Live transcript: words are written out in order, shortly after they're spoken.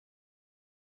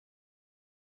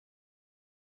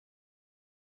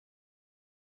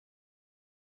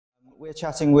We're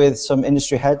chatting with some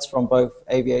industry heads from both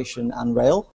aviation and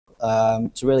rail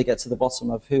to really get to the bottom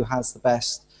of who has the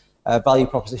best value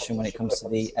proposition when it comes to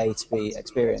the A to B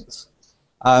experience.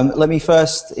 Let me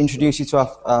first introduce you to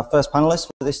our first panelist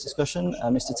for this discussion,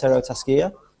 Mr. Tero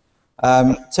Taskia.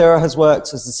 Tero has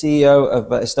worked as the CEO of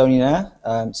Estonian Air,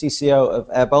 CCO of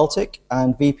Air Baltic,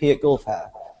 and VP at Gulf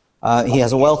Air. He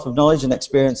has a wealth of knowledge and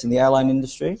experience in the airline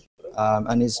industry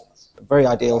and is very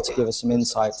ideal to give us some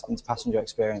insight into passenger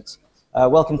experience.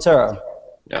 Welcome, Tero.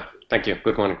 Yeah, thank you.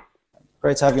 Good morning.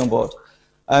 Great to have you on board.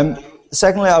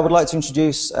 Secondly, I would like to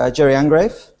introduce Jerry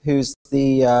Angrave, who's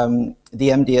the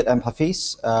MD at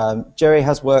Empafis. Jerry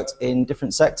has worked in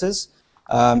different sectors,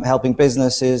 helping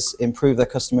businesses improve their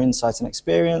customer insight and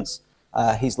experience.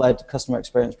 He's led customer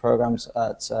experience programs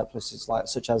at places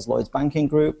such as Lloyds Banking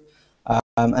Group,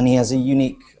 and he has a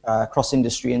unique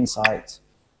cross-industry insight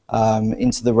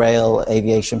into the rail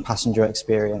aviation passenger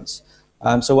experience.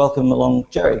 So welcome along,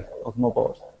 Jerry. Welcome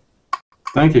aboard.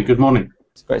 Thank you. Good morning.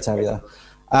 It's great to have you there.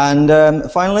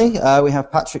 And finally, we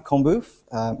have Patrick Combouf,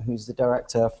 who's the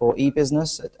Director for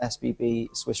e-business at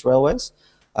SBB Swiss Railways.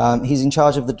 He's in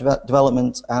charge of the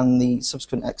development and the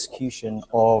subsequent execution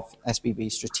of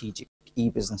SBB's strategic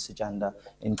e-business agenda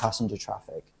in passenger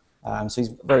traffic. So he's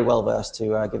very well versed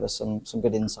to give us some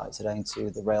good insight today into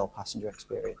the rail passenger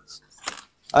experience.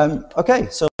 Okay,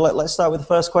 so let's start with the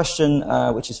first question,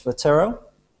 which is for Tero.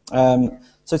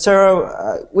 So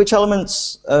Tero, which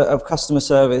elements of customer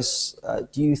service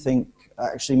do you think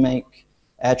actually make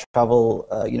air travel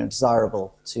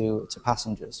desirable to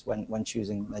passengers when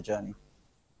choosing their journey?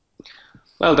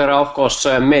 Well, there are of course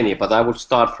many, but I would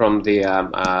start from the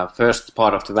first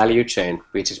part of the value chain,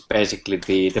 which is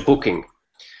basically the booking.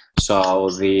 So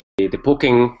the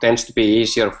booking tends to be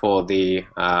easier for the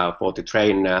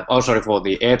train, for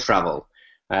the air travel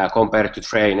compared to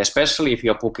train, especially if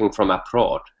you're booking from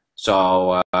abroad.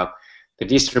 So the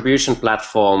distribution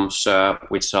platforms,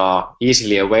 which are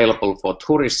easily available for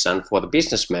tourists and for the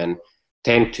businessmen,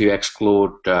 tend to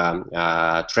exclude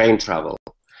train travel.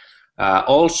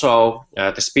 Also,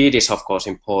 the speed is of course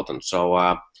important.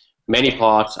 So many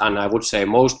parts, and I would say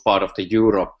most part of the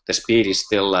Europe, the speed is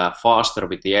still faster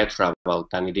with the air travel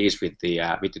than it is with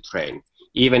the train.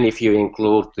 Even if you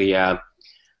include the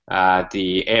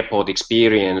airport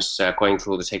experience, going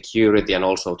through the security and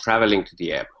also traveling to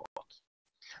the airport.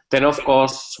 Then of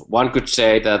course one could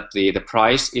say that the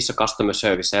price is a customer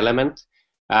service element,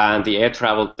 and the air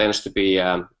travel tends to be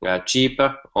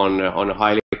cheaper on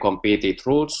highly competed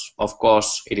routes. Of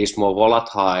course, it is more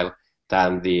volatile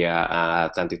than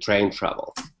the train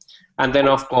travel. And then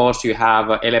of course you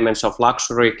have elements of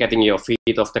luxury, getting your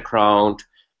feet off the ground.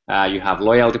 You have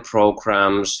loyalty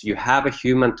programs. You have a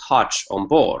human touch on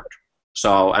board.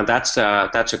 So, and that's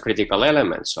a critical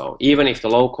element. So even if the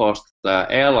low-cost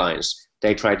airlines,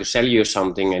 they try to sell you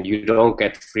something and you don't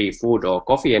get free food or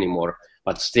coffee anymore,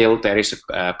 but still there is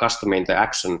a customer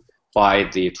interaction by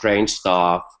the train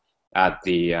staff at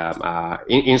the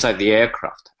inside the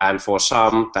aircraft, and for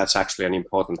some that's actually an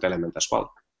important element as well.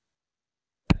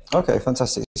 Okay,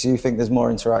 fantastic. So you think there's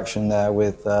more interaction there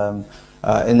with in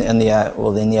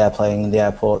the airplane in the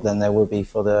airport than there will be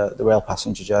for the rail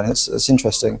passenger journey. It's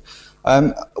interesting.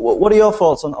 What are your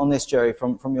thoughts on this, Jerry,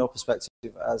 from your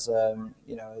perspective as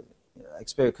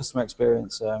customer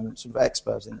experience sort of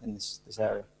expert in this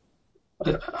area?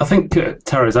 I think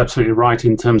Tero is absolutely right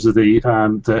in terms of the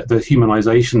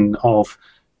humanisation of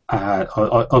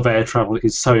air travel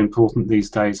is so important these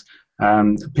days.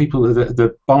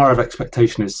 The bar of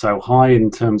expectation is so high in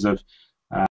terms of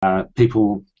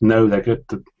people know they're good.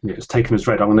 It's taken as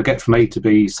read. I want to get from A to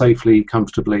B safely,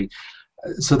 comfortably.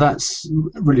 So that's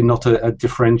really not a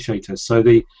differentiator. So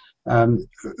the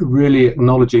really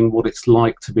acknowledging what it's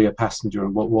like to be a passenger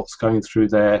and what's going through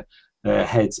their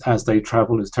heads as they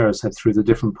travel, as Tero said, through the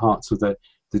different parts of the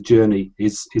journey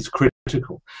is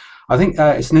critical. I think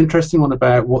it's an interesting one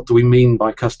about what do we mean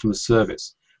by customer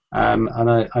service, and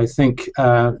I think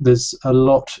there's a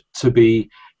lot to be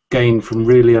gained from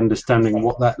really understanding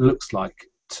what that looks like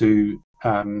to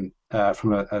from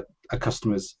a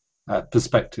customer's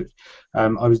perspective.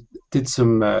 I did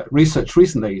some research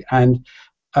recently and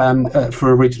for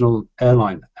a regional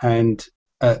airline, and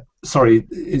sorry,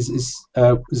 is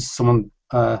someone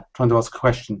trying to ask a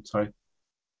question? Sorry.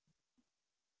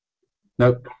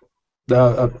 No,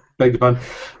 beg your pardon.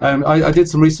 I did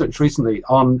some research recently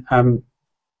on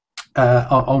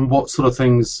what sort of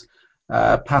things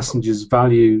passengers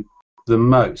value the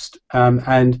most,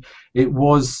 and it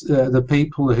was the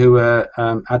people who were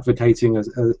advocating a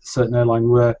certain airline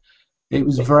were it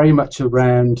was very much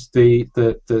around the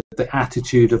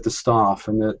attitude of the staff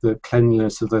and the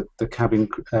cleanliness of the cabin,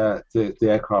 the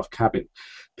aircraft cabin.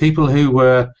 People who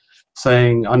were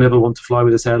saying, "I never want to fly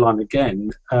with this airline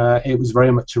again," it was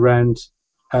very much around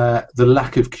the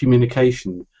lack of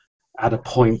communication at a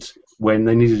point when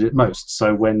they needed it most.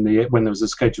 So when there was a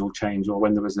schedule change, or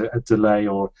when there was a delay,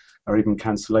 or even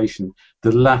cancellation,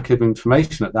 the lack of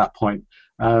information at that point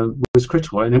was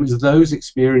critical, and it was those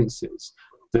experiences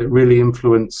that really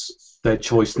influence their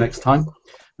choice next time.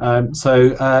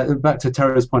 So back to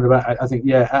Tara's point about, I think,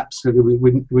 yeah,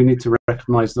 absolutely, we need to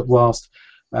recognise that whilst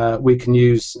we can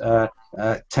use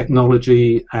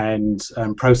technology and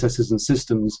processes and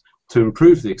systems to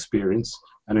improve the experience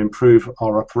and improve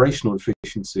our operational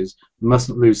efficiencies, we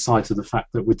mustn't lose sight of the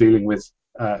fact that we're dealing with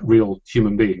real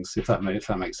human beings, if that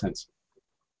makes sense.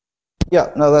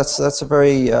 Yeah, no, that's a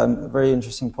very very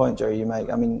interesting point, Jerry, you make.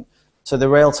 I mean, so the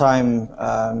real-time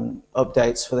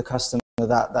updates for the customer,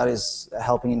 that is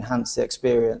helping enhance the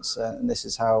experience, and this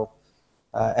is how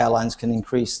airlines can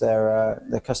increase their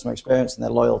customer experience and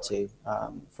their loyalty.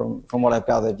 From what I've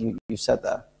gathered, you said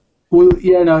there. Well,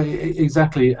 yeah, no,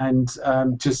 exactly, and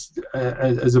just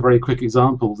as a very quick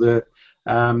example,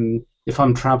 if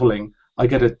I'm travelling, I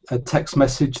get a text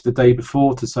message the day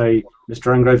before to say,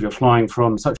 "Mr. Angrove, you're flying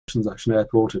from such and such an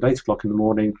airport at 8 o'clock in the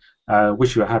morning.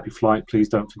 Wish you a happy flight. Please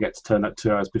don't forget to turn up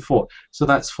 2 hours before." So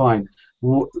that's fine.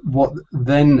 What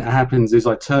then happens is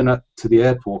I turn up to the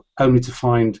airport only to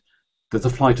find that the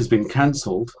flight has been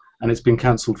cancelled, and it's been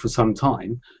cancelled for some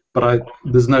time, but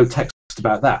there's no text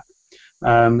about that.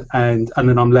 And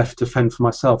then I'm left to fend for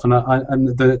myself. And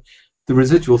the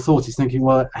residual thought is thinking,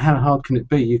 well, how hard can it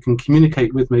be? You can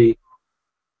communicate with me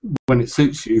when it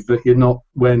suits you, but you're not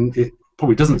when it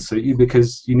probably doesn't suit you,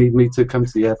 because you need me to come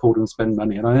to the airport and spend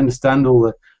money. And I understand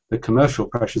all the commercial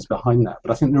pressures behind that,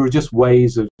 but I think there are just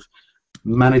ways of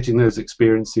managing those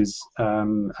experiences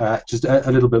just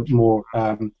a little bit more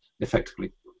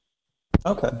effectively.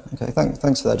 Okay.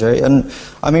 Thanks for that, Jerry. And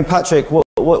I mean, Patrick,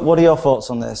 what are your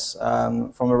thoughts on this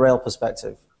from a rail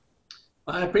perspective?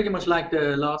 I pretty much like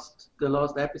the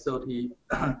last episode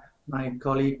my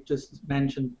colleague just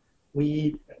mentioned.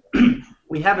 We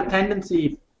have a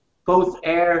tendency, both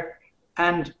air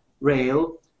and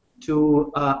rail,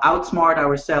 to outsmart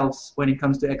ourselves when it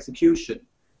comes to execution.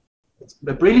 It's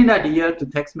a brilliant idea to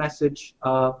text message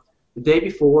the day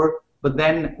before, but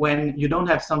then when you don't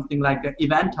have something like an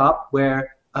event hub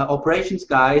where operations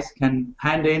guys can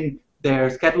hand in their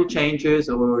schedule changes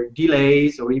or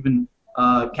delays or even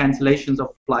cancellations of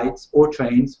flights or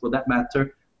trains for that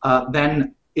matter,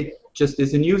 then it just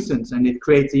is a nuisance, and it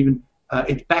creates even,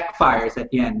 it backfires at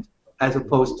the end, as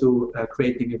opposed to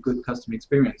creating a good customer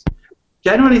experience.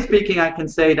 Generally speaking, I can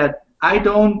say that I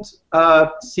don't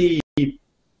see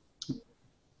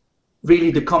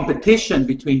really the competition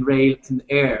between rail and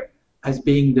air as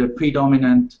being the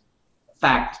predominant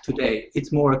fact today.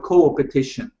 It's more a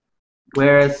co-opetition.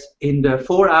 Whereas in the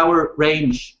 4-hour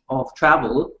range of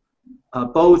travel,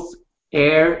 both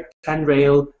air and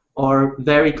rail are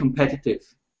very competitive.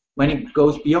 When it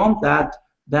goes beyond that,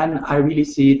 then I really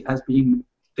see it as being,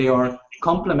 they are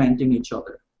complementing each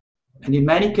other. And in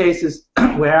many cases,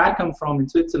 where I come from in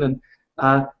Switzerland,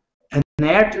 an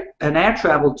air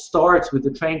travel starts with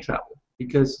the train travel,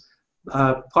 because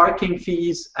parking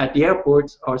fees at the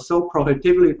airports are so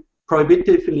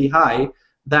prohibitively high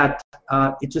that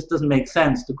it just doesn't make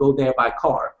sense to go there by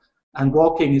car. And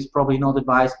walking is probably not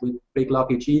advised with big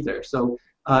luggage either. So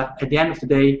at the end of the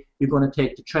day, you're going to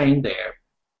take the train there.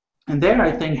 And there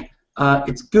I think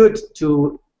it's good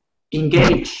to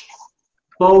engage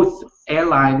both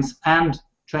airlines and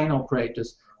train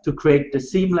operators to create the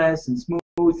seamless and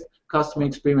smooth customer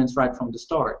experience right from the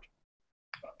start.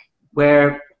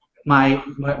 Where my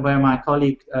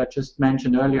colleague just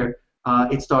mentioned earlier,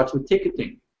 it starts with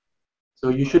ticketing. So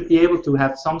you should be able to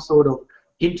have some sort of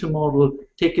intermodal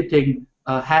ticketing,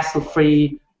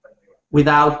 hassle-free,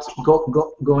 without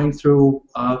going through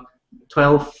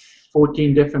 12,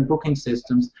 14 different booking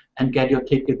systems and get your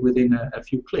ticket within a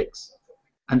few clicks.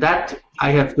 And that,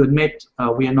 I have to admit,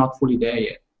 we are not fully there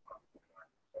yet.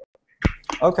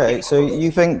 Okay, so you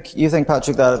think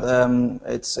Patrick, that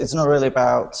it's not really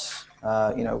about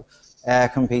air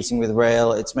competing with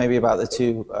rail. It's maybe about the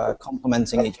two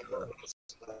complementing each other.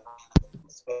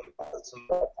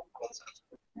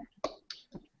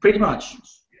 Pretty much.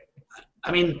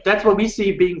 I mean, that's what we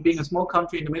see being a small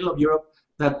country in the middle of Europe,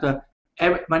 that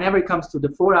whenever it comes to the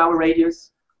 4-hour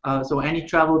radius, so any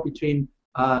travel between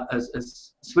a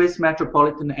Swiss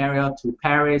metropolitan area to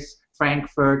Paris,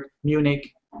 Frankfurt,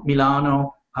 Munich,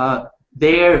 Milano,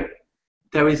 there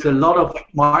is a lot of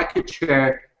market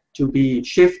share to be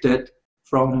shifted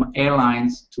from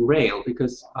airlines to rail,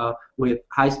 because with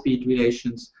high-speed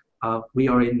relations, we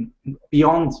are in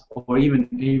beyond or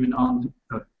even on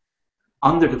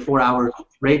under the 4-hour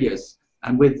radius,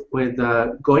 and with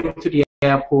going to the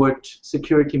airport,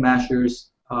 security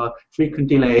measures, frequent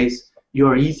delays, you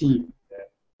are easy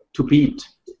to beat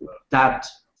that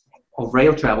of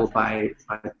rail travel by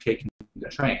taking the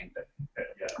train.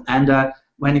 And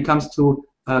when it comes to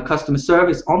customer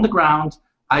service on the ground,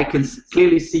 I can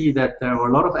clearly see that there are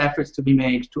a lot of efforts to be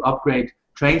made to upgrade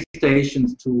train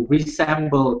stations, to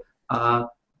reassemble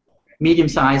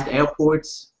medium-sized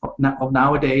airports of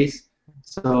nowadays,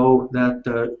 so that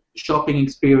the shopping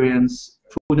experience,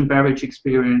 food and beverage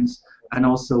experience, and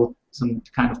also some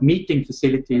kind of meeting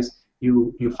facilities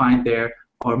you find there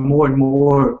are more and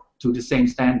more to the same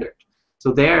standard.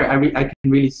 So there I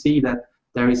can really see that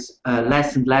there is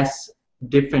less and less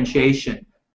differentiation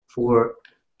for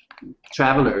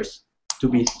travelers to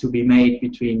be made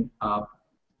between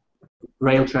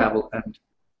rail travel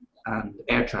and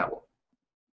air travel.